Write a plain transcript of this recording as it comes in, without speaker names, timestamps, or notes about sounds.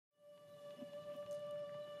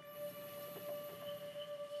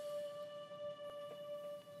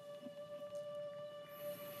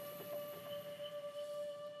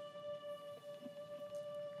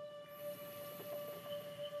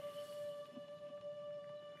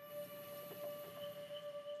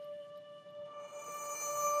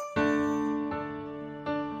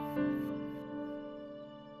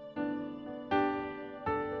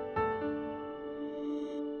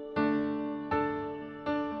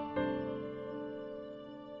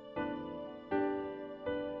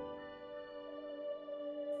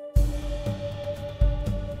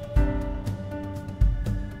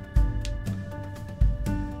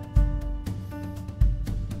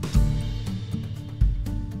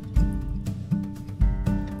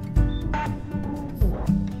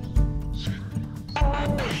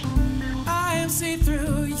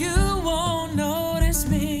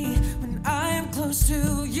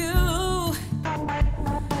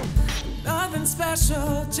nothing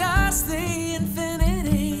special, just the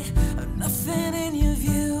infinity of nothing in your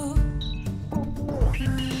view.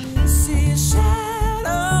 You see a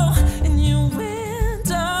shadow in your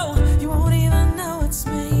window, you won't even know it's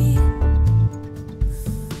me.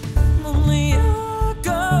 Only your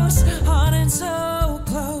ghost, haunting so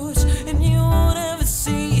close, and you won't ever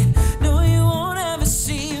see, no, you won't ever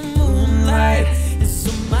see. Moonlight is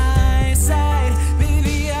on my side,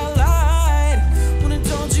 baby, I lied when I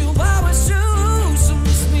told you I was true. So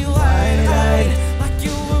miss me wide-eyed, like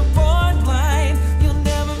you were born blind. You'll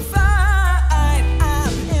never find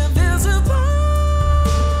I'm invisible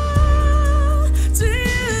to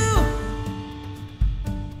you.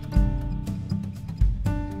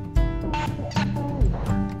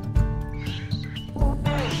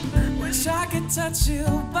 Wish I could touch you,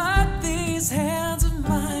 but these hands of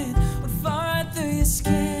mine would fall right through your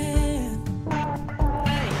skin.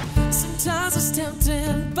 Sometimes it's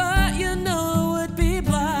tempting, but you know I would be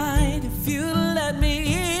blind if you let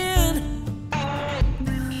me in.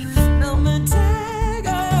 I'm a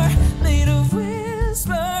dagger made of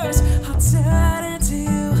whispers, I'll tear right into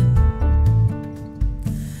you.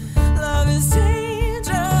 Love is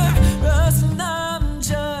dangerous and I'm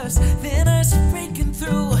just thin as you're breaking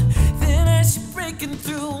through, thin as you're breaking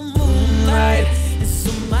through. Moonlight is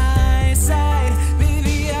on my side,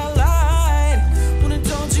 baby, I lied when I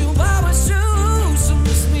told you I was true. So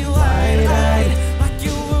miss me wide-eyed, like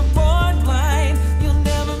you were born blind. You'll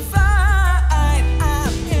never find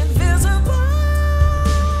I'm invisible.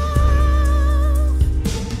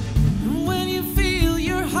 When you feel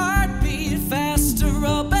your heart beat faster,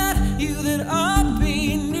 I'll bet you that I'll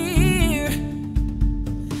be near.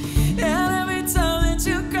 And every time that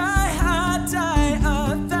you cry, I die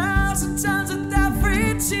 1,000 times with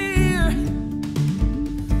every tear.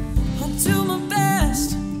 I'll do my best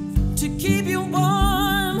to keep you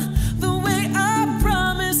warm the way I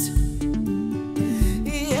promised.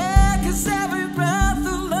 Yeah, 'cause every breath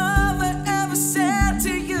of love I ever said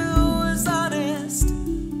to you was honest.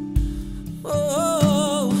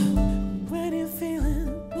 Oh, when you're feeling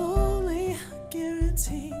lonely, I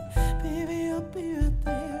guarantee, baby, I'll be right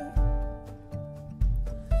there.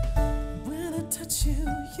 When I touch you,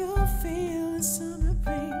 you'll feel the summer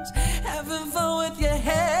breeze, having fun with your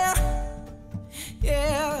hair.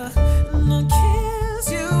 Yeah, and I'll kiss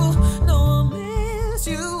you, no, I'll miss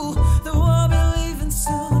you, though I'll be leaving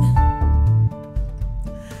soon.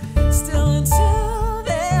 Still until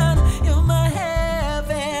then, you're my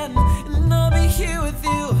heaven, and I'll be here with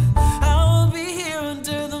you. I will be here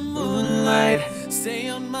under the moonlight. Stay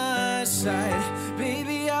on my side, baby.